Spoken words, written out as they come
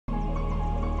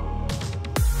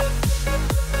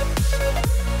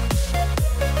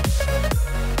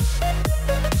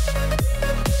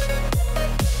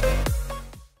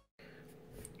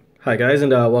Hi guys,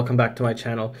 and welcome back to my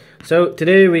channel. So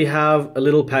today we have a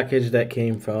little package that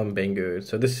came from Banggood.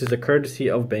 So this is a courtesy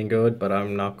of Banggood, but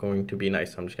I'm not going to be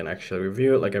nice. I'm just going to actually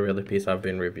review it like every other piece I've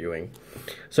been reviewing.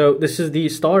 So this is the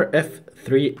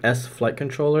StarF3S flight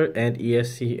controller and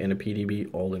ESC and a PDB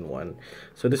all in one.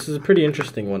 So this is a pretty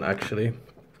interesting one actually.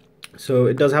 So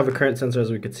it does have a current sensor,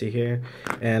 as we could see here,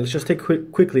 and let's just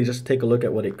quickly take a look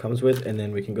at what it comes with, and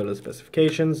then we can go to the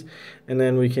specifications, and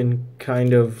then we can I'm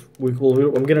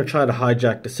going to try to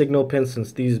hijack the signal pins,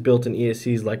 since these built-in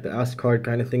ESCs like the ASC card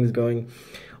kind of things going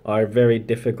are very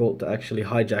difficult to actually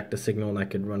hijack the signal, and I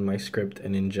could run my script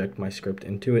and inject my script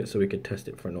into it so we could test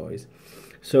it for noise.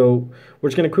 So we're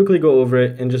just going to quickly go over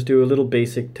it and just do a little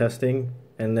basic testing,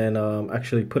 and then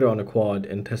actually put it on a quad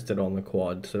and test it on the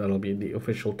quad. So that'll be the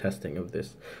official testing of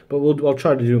this. But I'll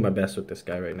try to do my best with this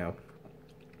guy right now.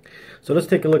 So let's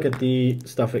take a look at the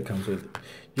stuff it comes with.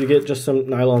 You get just some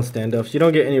nylon standoffs. You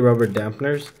don't get any rubber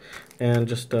dampeners, and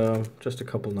just a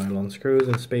couple nylon screws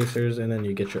and spacers, and then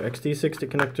you get your XT60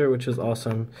 connector, which is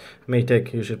awesome.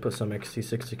 Maytech, you should put some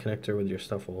XT60 connector with your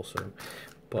stuff also.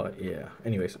 But yeah,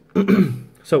 anyways.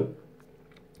 So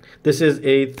this is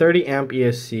a 30 amp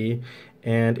ESC,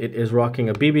 and it is rocking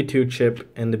a BB2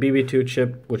 chip, and the BB2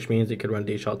 chip, which means it could run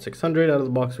DShot 600 out of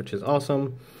the box, which is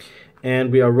awesome.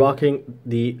 And we are rocking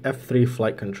the F3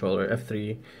 flight controller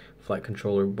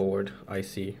board,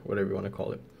 IC, whatever you want to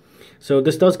call it. So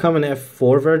this does come in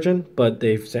F4 version, but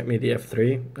they've sent me the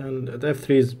F3, and the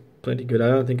F3 is plenty good.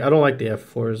 I don't like the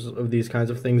F4s of these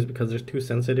kinds of things because they're too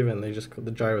sensitive, and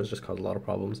the gyros just cause a lot of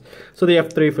problems. So the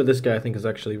F3 for this guy I think is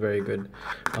actually very good.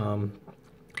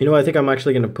 You know, I think I'm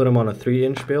actually going to put them on a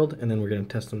 3-inch build, and then we're going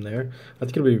to test them there. I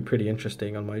think it'll be pretty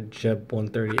interesting on my Jeb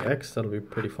 130X. That'll be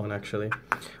pretty fun, actually.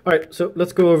 Alright, so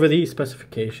let's go over the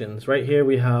specifications. Right here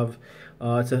we have,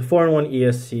 it's a 4-in-1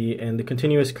 ESC, and the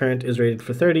continuous current is rated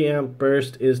for 30 amp.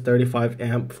 Burst is 35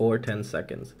 amp for 10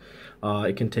 seconds.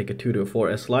 It can take a 2 to a 4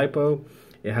 S Lipo.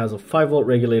 It has a 5-volt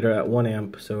regulator at 1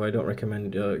 amp, so I don't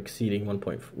recommend exceeding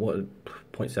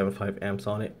 1.75 amps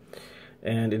on it.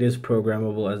 And it is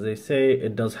programmable, as they say.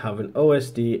 It does have an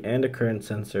OSD and a current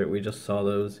sensor. We just saw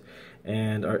those.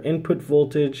 And our input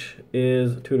voltage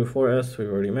is 2 to 4S.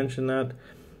 We've already mentioned that.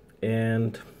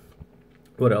 And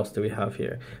what else do we have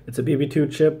here? It's a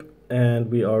BB2 chip,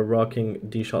 and we are rocking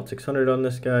DShot 600 on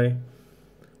this guy.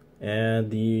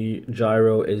 And the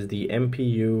gyro is the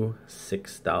MPU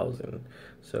 6000.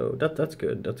 So that's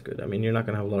good. That's good. I mean, you're not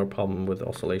going to have a lot of problem with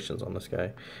oscillations on this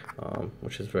guy,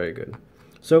 which is very good.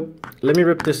 So let me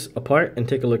rip this apart and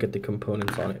take a look at the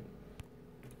components on it.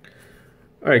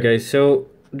 Alright guys, so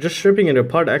just stripping it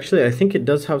apart, actually I think it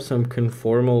does have some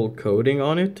conformal coating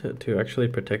on it to actually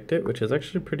protect it, which is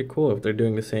actually pretty cool if they're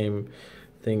doing the same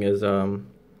thing as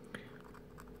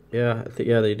yeah,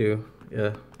 they do.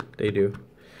 Yeah, they do.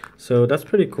 So that's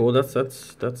pretty cool. That's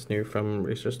new from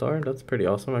Racerstar. That's pretty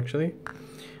awesome actually.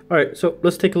 Alright, so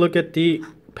let's take a look at the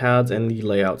pads and the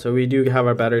layout. So we do have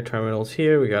our battery terminals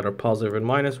here. We got our positive and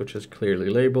minus, which is clearly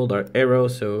labeled, our arrow,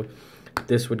 so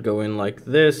this would go in like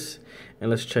this. And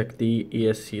let's check the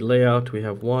ESC layout. We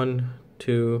have 1,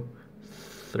 2,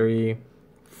 3,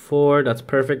 4. That's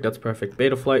perfect. That's perfect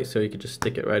Betaflight, so you could just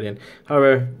stick it right in.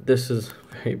 However, this is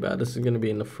very bad. This is going to be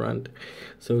in the front,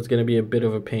 so it's going to be a bit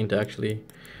of a pain to actually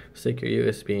stick your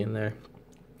USB in there,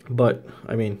 but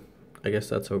I mean, I guess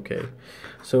that's okay.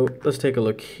 So let's take a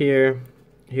look here.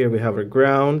 Here we have our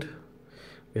ground,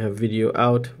 we have video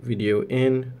out, video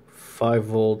in, 5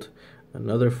 volt,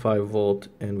 another 5 volt,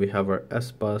 and we have our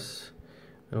S bus.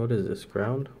 And what is this,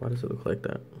 ground? Why does it look like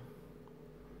that?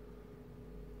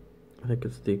 I think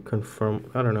it's the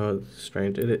I don't know, it's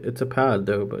strange. It's a pad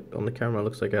though, but on the camera it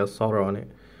looks like it has solder on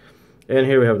it. And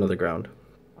here we have another ground.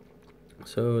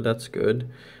 So that's good.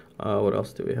 What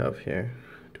else do we have here?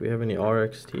 Do we have any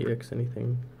RX, TX,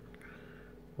 anything?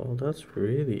 Well, that's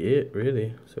really it,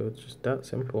 really. So it's just that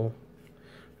simple.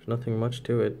 There's nothing much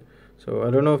to it. So I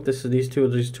don't know if these two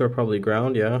are probably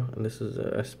ground, yeah. And this is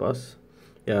a S bus.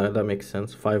 Yeah, that makes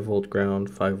sense. 5 volt ground,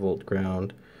 5 volt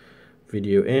ground.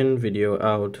 Video in, video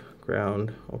out,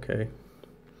 ground. Okay.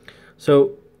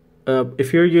 So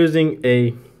if you're using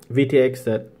a VTX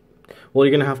well,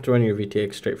 you're gonna have to run your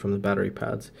VTX straight from the battery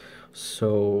pads.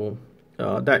 So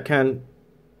that can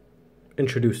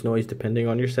introduce noise depending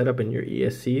on your setup and your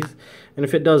ESCs, and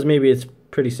if it does, maybe it's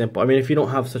pretty simple. I mean, if you don't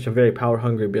have such a very power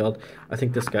hungry build, I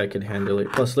think this guy could handle it.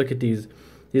 Plus look at these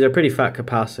are pretty fat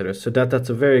capacitors, so that's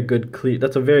a very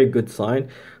good sign.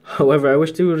 However, I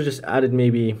wish they would have just added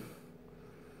maybe,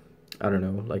 I don't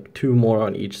know, like 2 more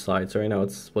on each side. So right now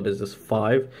it's, what is this,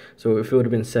 5, so if it would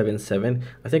have been 7,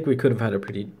 I think we could have had a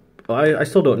I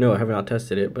still don't know. I have not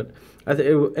tested it, but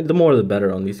the more the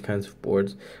better on these kinds of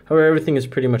boards. However, everything is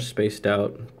pretty much spaced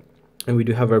out, and we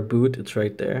do have our boot. It's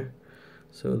right there.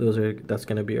 So that's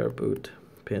going to be our boot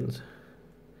pins.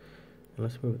 And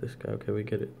let's move this guy. Okay, we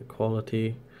get it. The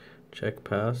quality check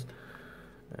passed,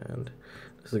 and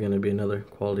this is going to be another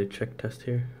quality check test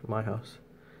here at my house.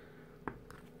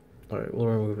 All right, we'll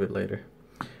remove it later.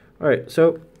 All right,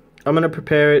 so I'm going to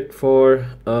prepare it for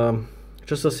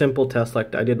just a simple test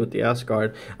like I did with the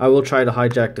Asgard. I will try to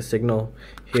hijack the signal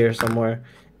here somewhere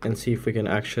and see if we can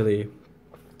actually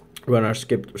run our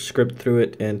script through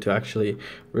it and to actually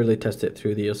really test it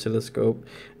through the oscilloscope.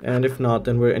 And if not,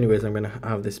 then anyways, I'm going to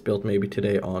have this built maybe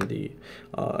today on the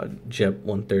JEP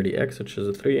 130X, which is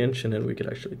a 3-inch, and then we could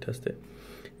actually test it.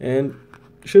 And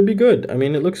it should be good. I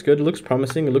mean, it looks good. It looks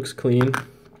promising. It looks clean.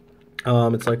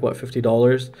 It's like what,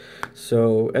 $50.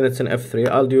 So, and it's an F3.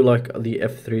 I'll do like the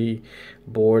F3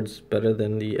 boards better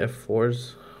than the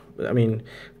F4s. I mean,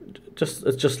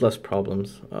 it's just less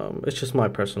problems. It's just my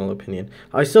personal opinion.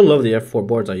 I still love the F4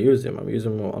 boards. I use them. I'm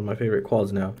using them on my favorite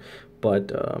quads now,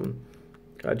 but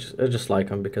I just like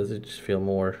them because they just feel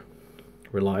more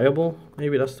reliable.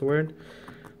 Maybe that's the word.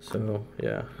 So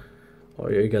yeah. Oh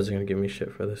yeah, you guys are gonna give me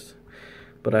shit for this,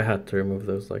 but I had to remove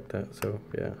those like that. So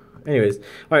yeah. Anyways,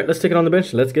 all right, let's take it on the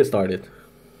bench. Let's get started.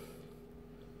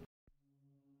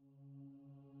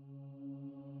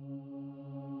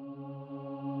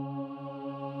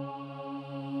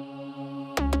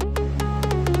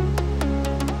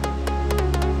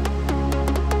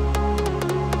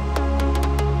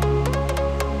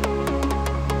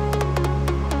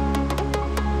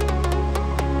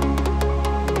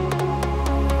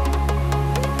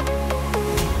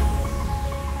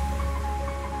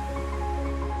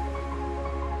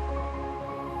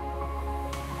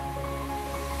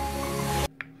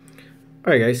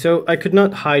 Alright guys, so I could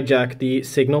not hijack the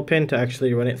signal pin to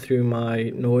actually run it through my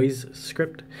noise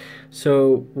script.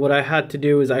 So what I had to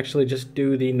do is actually just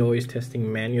do the noise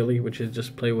testing manually, which is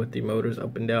just play with the motors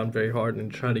up and down very hard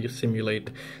and try to simulate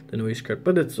the noise script,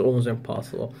 but it's almost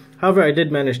impossible. However, I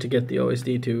did manage to get the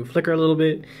Osd to flicker a little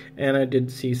bit, and I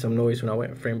did see some noise when I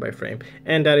went frame by frame.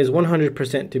 And that is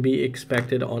 100% to be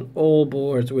expected on all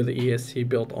boards with the ESC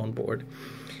built on board.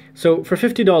 So for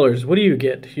 $50, what do you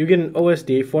get? You get an Osd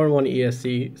 4-in-1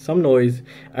 ESC, some noise.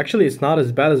 Actually, it's not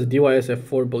as bad as a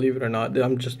DYSF4, believe it or not.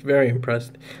 I'm just very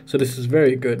impressed. So this is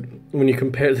very good when you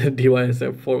compare the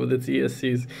DYSF4 with its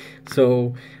ESCs.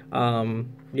 So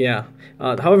yeah.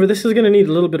 However, this is going to need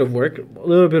a little bit of work. A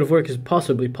little bit of work is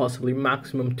possibly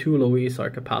maximum 2 low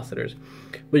ESR capacitors.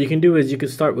 What you can do is you could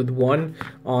start with one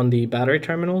on the battery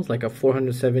terminals, like a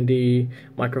 470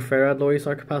 microfarad low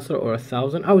ESR capacitor, or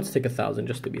 1,000. I would stick 1,000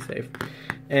 just to be safe.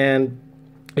 And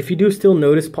if you do still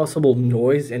notice possible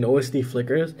noise in Osd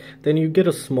Flickers, then you get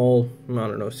a small, I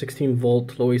don't know, 16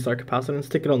 volt low ESR capacitor and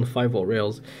stick it on the 5 volt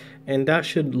rails. And that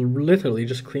should literally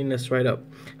just clean this right up.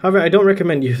 However, I don't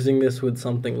recommend using this with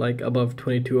something like above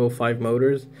 2205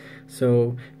 motors.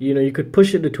 So, you know, you could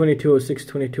push it to 2206,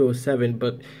 2207,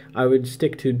 but I would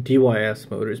stick to DYS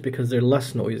motors because they're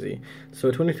less noisy. So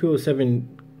a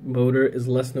 2207 motor is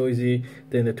less noisy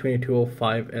than the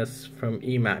 2205S from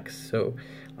Emax. So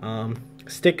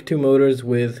stick to motors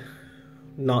with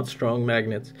not strong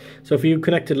magnets. So if you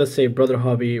connected, let's say, Brother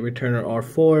Hobby Returner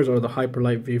R4s or the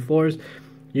Hyperlight V4s,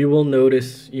 you will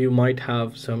notice you might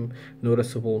have some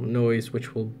noticeable noise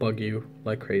which will bug you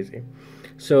like crazy.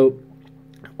 So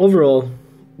overall,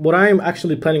 what I'm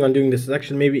actually planning on doing this is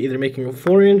actually maybe either making a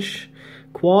 4-inch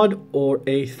quad or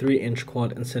a 3-inch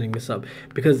quad and setting this up,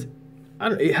 because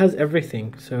it has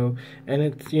everything. So, and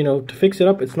it's, you know, to fix it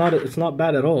up, it's not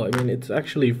bad at all. I mean, it's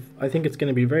actually, I think it's going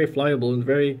to be very flyable and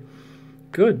very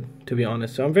good, to be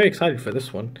honest. So I'm very excited for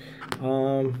this one.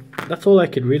 That's all I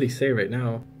could really say right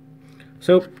now.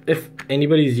 So if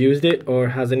anybody's used it or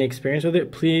has any experience with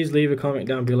it, please leave a comment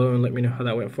down below and let me know how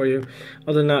that went for you.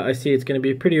 Other than that, I see it's going to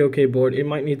be a pretty okay board. It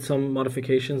might need some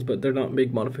modifications, but they're not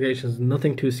big modifications,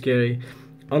 nothing too scary,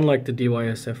 unlike the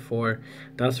DYSF4,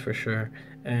 that's for sure.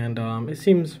 And it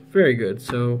seems very good.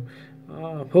 So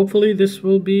hopefully this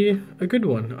will be a good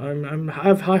one. I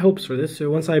have high hopes for this, so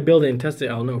once I build it and test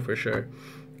it, I'll know for sure.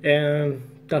 And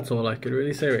that's all I could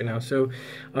really say right now. So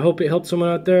I hope it helped someone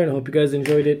out there, and I hope you guys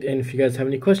enjoyed it. And if you guys have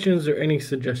any questions or any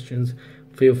suggestions,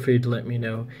 feel free to let me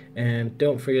know. And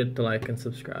don't forget to like and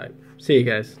subscribe. See you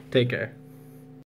guys. Take care.